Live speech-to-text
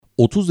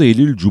30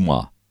 Eylül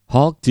Cuma.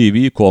 Halk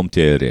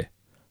TV.com.tr.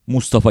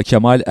 Mustafa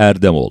Kemal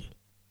Erdemol.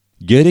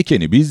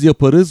 Gerekeni biz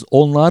yaparız,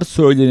 onlar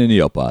söyleneni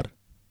yapar.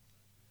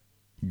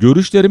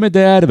 Görüşlerime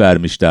değer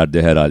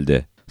vermişlerdi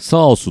herhalde. Sağ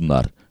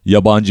olsunlar.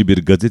 Yabancı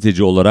bir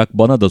gazeteci olarak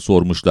bana da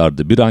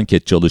sormuşlardı bir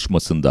anket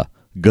çalışmasında.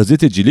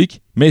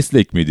 Gazetecilik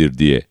meslek midir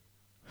diye.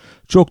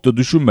 Çok da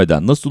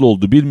düşünmeden nasıl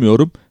oldu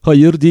bilmiyorum,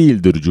 hayır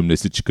değildir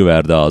cümlesi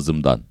çıkıverdi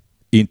ağzımdan.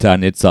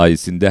 İnternet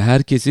sayesinde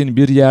herkesin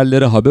bir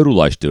yerlere haber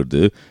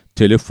ulaştırdığı,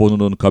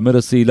 telefonunun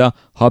kamerasıyla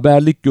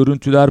haberlik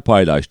görüntüler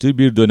paylaştığı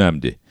bir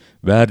dönemdi.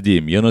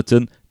 Verdiğim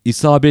yanıtın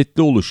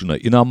isabetli oluşuna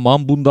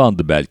inanmam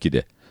bundandı belki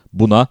de.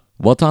 Buna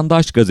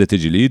vatandaş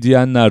gazeteciliği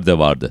diyenler de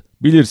vardı,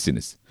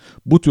 bilirsiniz.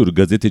 Bu tür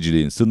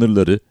gazeteciliğin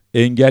sınırları,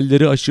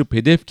 engelleri aşıp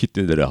hedef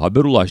kitlelere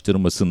haber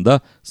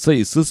ulaştırmasında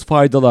sayısız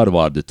faydalar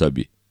vardı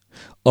tabii.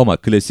 Ama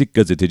klasik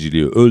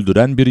gazeteciliği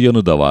öldüren bir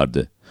yanı da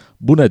vardı.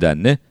 Bu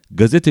nedenle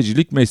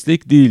gazetecilik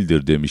meslek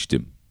değildir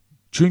demiştim.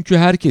 Çünkü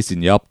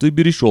herkesin yaptığı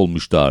bir iş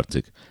olmuştu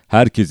artık.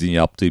 Herkesin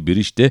yaptığı bir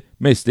iş de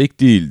meslek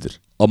değildir.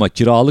 Ama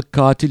kiralık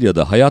katil ya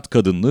da hayat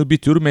kadınlığı bir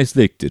tür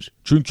meslektir.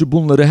 Çünkü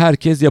bunları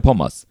herkes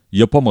yapamaz.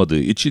 Yapamadığı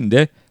için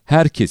de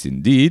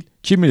herkesin değil,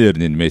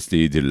 kimilerinin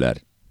mesleğidirler.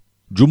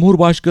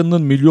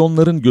 Cumhurbaşkanının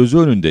milyonların gözü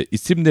önünde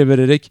isim de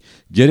vererek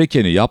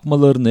gerekeni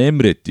yapmalarını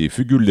emrettiği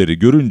figürleri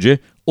görünce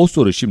o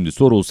soru şimdi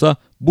sorulsa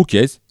bu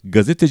kez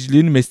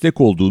gazeteciliğin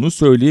meslek olduğunu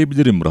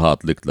söyleyebilirim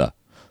rahatlıkla.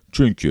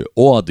 Çünkü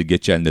o adı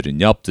geçenlerin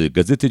yaptığı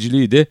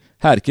gazeteciliği de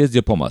herkes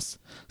yapamaz.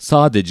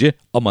 Sadece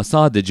ama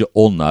sadece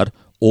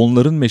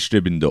onların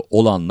meşrebinde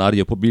olanlar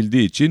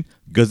yapabildiği için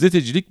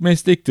gazetecilik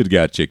meslektir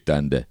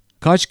gerçekten de.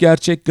 Kaç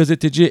gerçek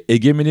gazeteci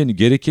egemenin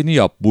gerekeni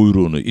yap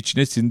buyruğunu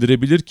içine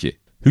sindirebilir ki?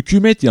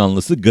 Hükümet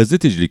yanlısı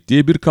gazetecilik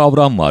diye bir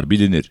kavram var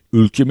bilinir.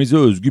 Ülkemize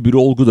özgü bir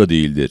olgu da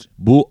değildir.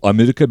 Bu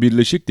Amerika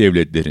Birleşik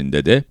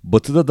Devletleri'nde de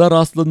Batı'da da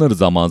rastlanır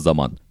zaman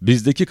zaman.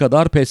 Bizdeki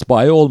kadar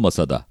pespaye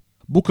olmasa da.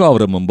 Bu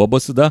kavramın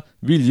babası da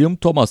William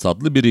Thomas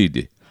adlı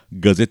biriydi.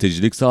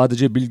 Gazetecilik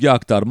sadece bilgi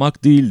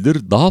aktarmak değildir,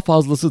 daha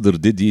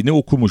fazlasıdır dediğini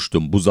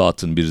okumuştum bu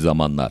zatın bir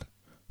zamanlar.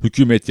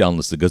 Hükümet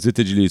yanlısı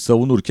gazeteciliği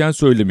savunurken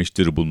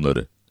söylemiştir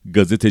bunları.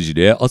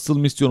 Gazeteciliğe asıl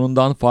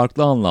misyonundan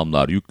farklı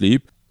anlamlar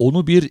yükleyip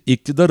onu bir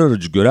iktidar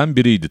aracı gören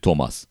biriydi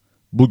Thomas.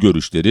 Bu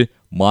görüşleri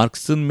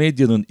Marx'ın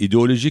medyanın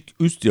ideolojik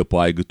üst yapı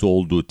aygıtı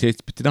olduğu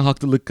tespitine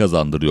haklılık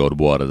kazandırıyor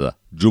bu arada.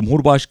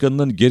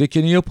 Cumhurbaşkanının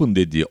gerekeni yapın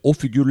dediği o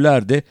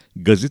figürler de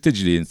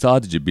gazeteciliğin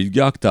sadece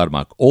bilgi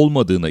aktarmak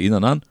olmadığına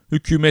inanan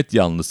hükümet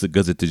yanlısı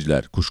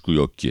gazeteciler, kuşku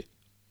yok ki.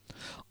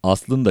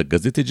 Aslında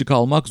gazeteci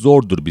kalmak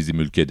zordur bizim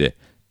ülkede.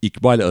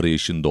 İkbal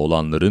arayışında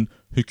olanların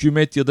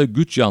hükümet ya da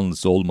güç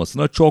yanlısı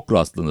olmasına çok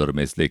rastlanır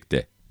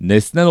meslekte.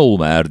 Nesnel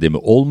olma erdemi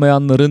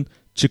olmayanların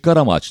çıkar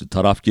amaçlı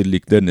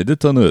tarafgirliklerine de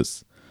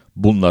tanığız.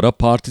 Bunlara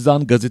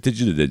partizan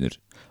gazeteci de denir.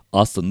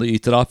 Aslında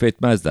itiraf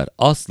etmezler,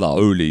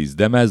 asla öyleyiz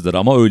demezler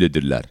ama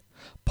öyledirler.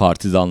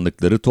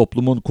 Partizanlıkları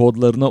toplumun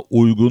kodlarına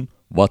uygun,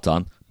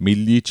 vatan,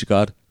 milli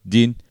çıkar,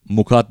 din,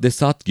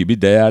 mukaddesat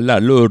gibi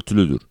değerlerle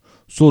örtülüdür.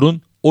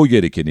 Sorun o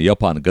gerekeni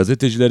yapan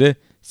gazetecilere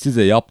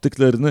size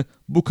yaptıklarını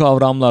bu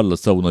kavramlarla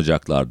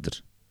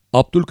savunacaklardır.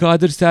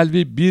 Abdülkadir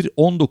Selvi bir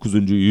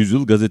 19.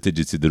 yüzyıl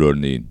gazetecisidir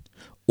örneğin.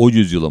 O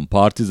yüzyılın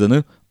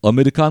partizanı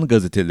Amerikan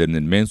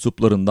gazetelerinin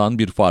mensuplarından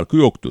bir farkı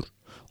yoktur.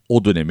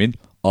 O dönemin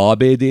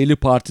ABD'li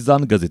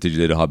partizan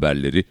gazetecileri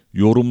haberleri,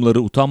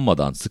 yorumları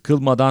utanmadan,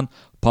 sıkılmadan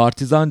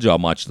partizanca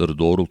amaçları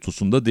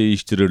doğrultusunda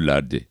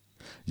değiştirirlerdi.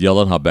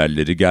 Yalan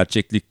haberleri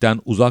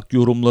gerçeklikten uzak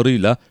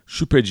yorumlarıyla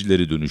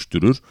şüphecileri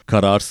dönüştürür,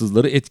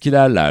 kararsızları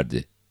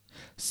etkilerlerdi.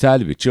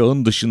 Selvi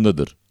çağın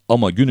dışındadır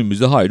ama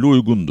günümüze hayli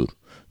uygundur.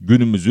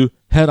 Günümüzü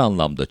her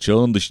anlamda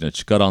çağın dışına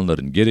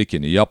çıkaranların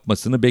gerekeni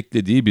yapmasını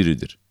beklediği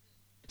biridir.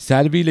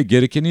 Selvi ile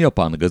gerekeni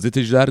yapan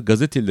gazeteciler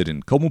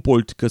gazetelerin kamu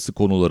politikası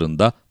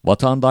konularında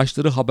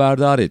vatandaşları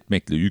haberdar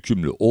etmekle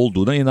yükümlü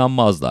olduğuna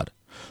inanmazlar.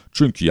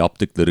 Çünkü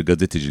yaptıkları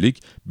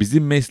gazetecilik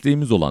bizim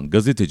mesleğimiz olan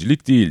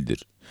gazetecilik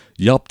değildir.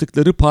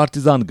 Yaptıkları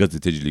partizan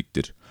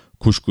gazeteciliktir.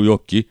 Kuşku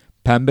yok ki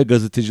pembe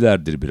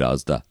gazetecilerdir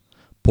biraz da.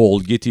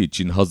 Paul Getty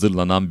için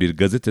hazırlanan bir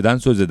gazeteden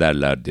söz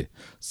ederlerdi.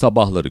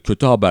 Sabahları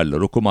kötü haberler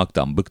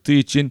okumaktan bıktığı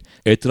için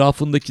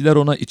etrafındakiler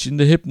ona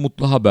içinde hep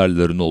mutlu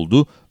haberlerin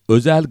olduğu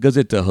özel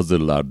gazete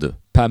hazırlardı.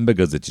 Pembe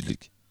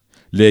gazetecilik.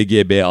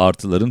 LGB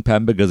artıların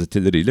pembe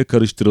gazeteleriyle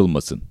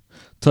karıştırılmasın.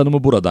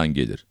 Tanımı buradan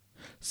gelir.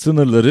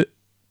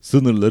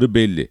 Sınırları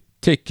belli.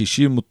 Tek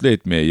kişiyi mutlu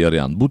etmeye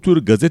yarayan bu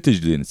tür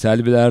gazeteciliğin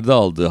selvilerde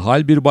aldığı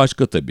hal bir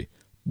başka tabii.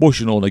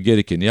 Boşuna ona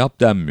gerekeni yap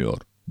denmiyor.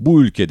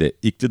 Bu ülkede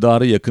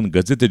iktidara yakın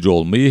gazeteci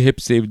olmayı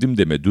hep sevdim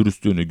deme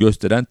dürüstlüğünü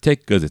gösteren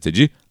tek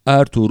gazeteci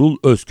Ertuğrul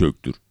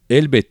Özkök'tür.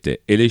 Elbette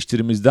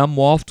eleştirimizden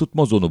muaf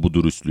tutmaz onu bu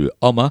dürüstlüğü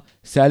ama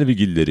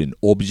Selvigillerin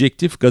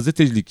objektif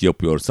gazetecilik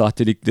yapıyor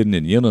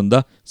sahteliklerinin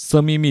yanında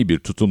samimi bir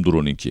tutumdur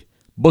onunki.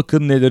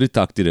 Bakın neleri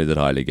takdir eder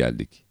hale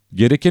geldik.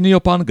 Gerekeni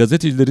yapan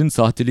gazetecilerin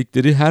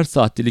sahtelikleri her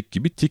sahtelik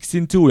gibi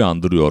tiksinti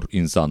uyandırıyor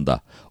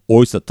insanda.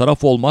 Oysa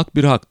taraf olmak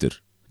bir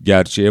haktır.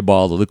 Gerçeğe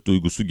bağlılık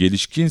duygusu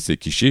gelişkinse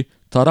kişi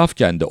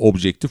tarafken de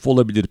objektif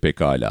olabilir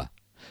pekala.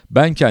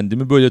 Ben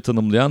kendimi böyle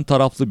tanımlayan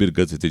taraflı bir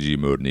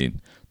gazeteciyim örneğin.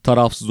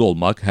 Tarafsız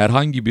olmak,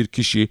 herhangi bir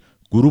kişi,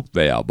 grup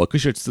veya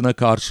bakış açısına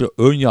karşı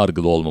ön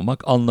yargılı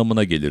olmamak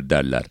anlamına gelir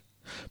derler.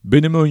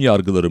 Benim ön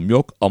yargılarım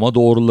yok ama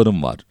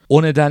doğrularım var.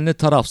 O nedenle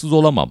tarafsız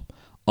olamam.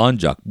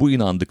 Ancak bu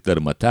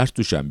inandıklarıma ters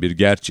düşen bir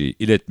gerçeği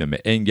iletmeme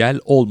engel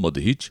olmadı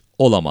hiç,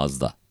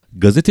 olamaz da.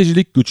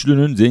 Gazetecilik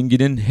güçlünün,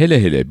 zenginin,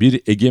 hele hele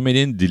bir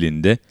egemenin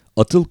dilinde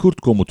atıl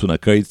kurt komutuna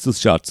kayıtsız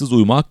şartsız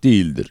uymak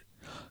değildir.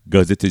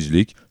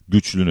 Gazetecilik,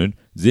 güçlünün,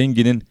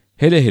 zenginin,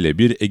 hele hele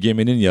bir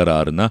egemenin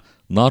yararına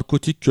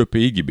narkotik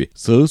köpeği gibi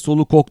sağı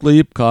solu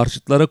koklayıp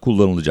karşıtlara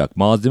kullanılacak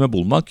malzeme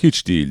bulmak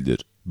hiç değildir.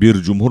 Bir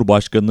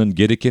cumhurbaşkanının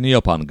gerekeni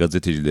yapan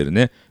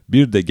gazetecilerine,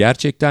 bir de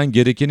gerçekten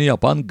gerekeni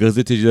yapan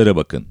gazetecilere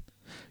bakın.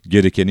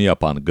 Gerekeni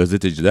yapan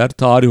gazeteciler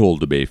tarih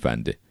oldu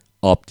beyefendi.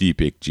 Abdi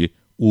İpekçi,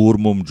 Uğur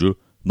Mumcu,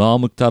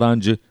 Namık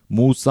Tarancı,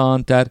 Musa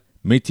Anter,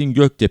 Metin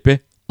Göktepe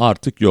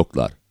artık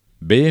yoklar.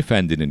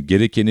 Beyefendinin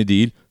gerekeni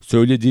değil,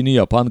 söylediğini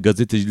yapan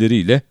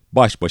gazetecileriyle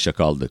baş başa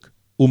kaldık.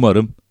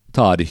 Umarım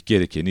tarih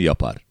gerekeni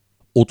yapar.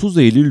 30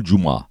 Eylül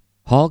Cuma,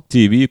 Halk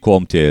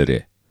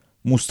TV.com.tr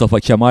Mustafa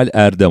Kemal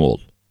Erdemol.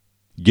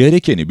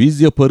 Gerekeni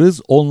biz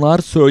yaparız, onlar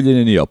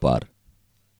söyleneni yapar.